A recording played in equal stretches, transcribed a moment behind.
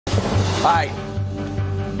All right.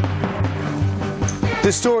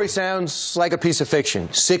 This story sounds like a piece of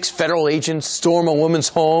fiction. 6 federal agents storm a woman's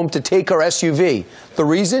home to take her SUV. The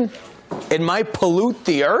reason? It might pollute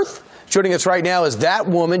the earth? Joining us right now is that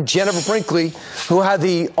woman, Jennifer Brinkley, who had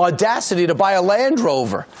the audacity to buy a Land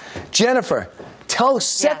Rover. Jennifer,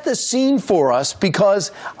 set the scene for us,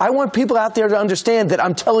 because I want people out there to understand that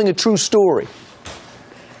I'm telling a true story.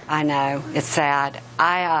 I know. It's sad.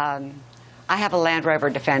 I have a Land Rover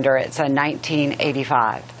Defender. It's a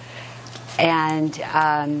 1985. And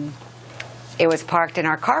it was parked in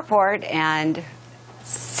our carport, and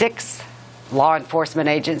 6 law enforcement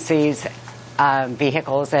agencies,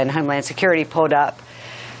 vehicles, and Homeland Security pulled up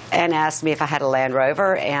and asked me if I had a Land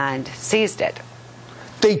Rover and seized it.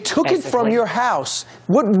 They took it from your house.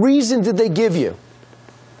 What reason did they give you?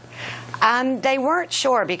 They weren't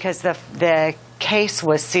sure, because the case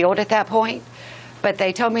was sealed at that point, but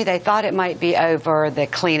they told me they thought it might be over the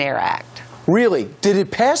Clean Air Act. Really? Did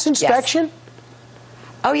it pass inspection? Yes.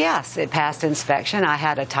 Oh, yes, it passed inspection. I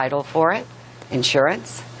had a title for it,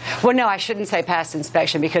 insurance. Well, no, I shouldn't say passed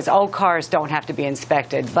inspection, because old cars don't have to be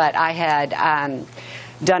inspected, but I had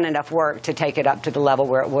done enough work to take it up to the level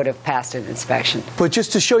where it would have passed an inspection. But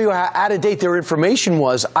just to show you how out of date their information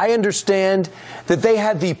was, I understand that they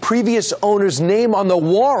had the previous owner's name on the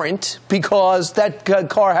warrant because that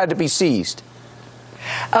car had to be seized.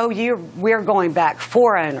 Oh, we're going back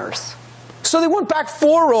 4 owners. So they went back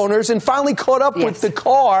 4 owners and finally caught up with the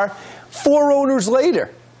car 4 owners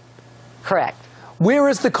later. Correct. Where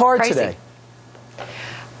is the car today?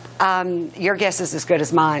 Your guess is as good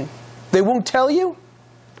as mine. They won't tell you?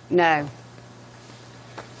 No.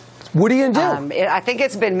 What are you going to do? I think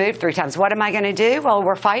it's been moved 3 times. What am I going to do? Well,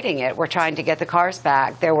 we're fighting it. We're trying to get the cars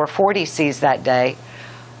back. There were 40 seized that day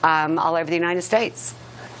all over the United States.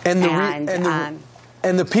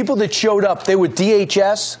 And the people that showed up, they were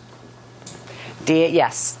DHS?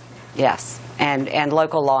 Yes, and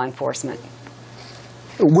local law enforcement.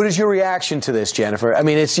 What is your reaction to this, Jennifer? I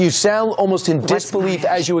mean, you sound almost in disbelief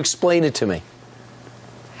as you explain it to me.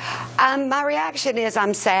 My reaction is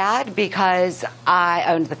I'm sad, because I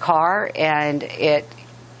owned the car, and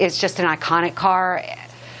it's just an iconic car.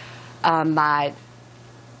 I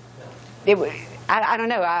don't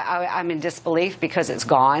know. I'm in disbelief because it's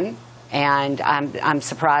gone. And I'm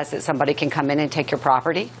surprised that somebody can come in and take your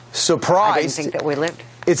property. Surprised? I didn't think that we lived.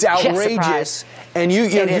 It's outrageous. And you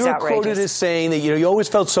were quoted as saying that you always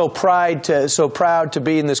felt so proud to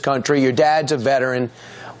be in this country. Your dad's a veteran.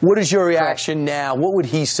 What is your reaction now? What would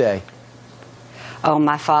he say? Oh,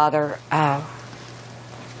 my father,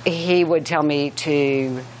 he would tell me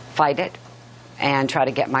to fight it and try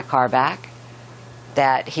to get my car back.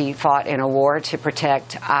 That he fought in a war to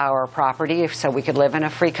protect our property so we could live in a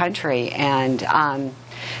free country. And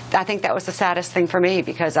I think that was the saddest thing for me,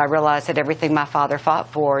 because I realized that everything my father fought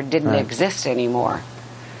for didn't exist anymore.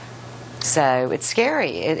 So it's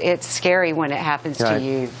scary. It's scary when it happens to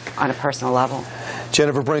you on a personal level.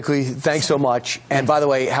 Jennifer Brinkley, thanks so much. And by the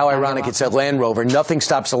way, how ironic, it's a Land Rover. Nothing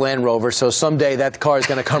stops a Land Rover, so someday that car is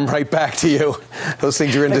going to come right back to you. Those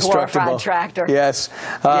things are indestructible. The glorified tractor. Yes,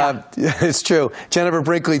 it's true. Jennifer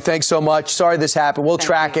Brinkley, thanks so much. Sorry this happened. We'll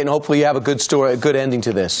track it, and hopefully you have a good story, a good ending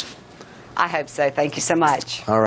to this. I hope so. Thank you so much. All right.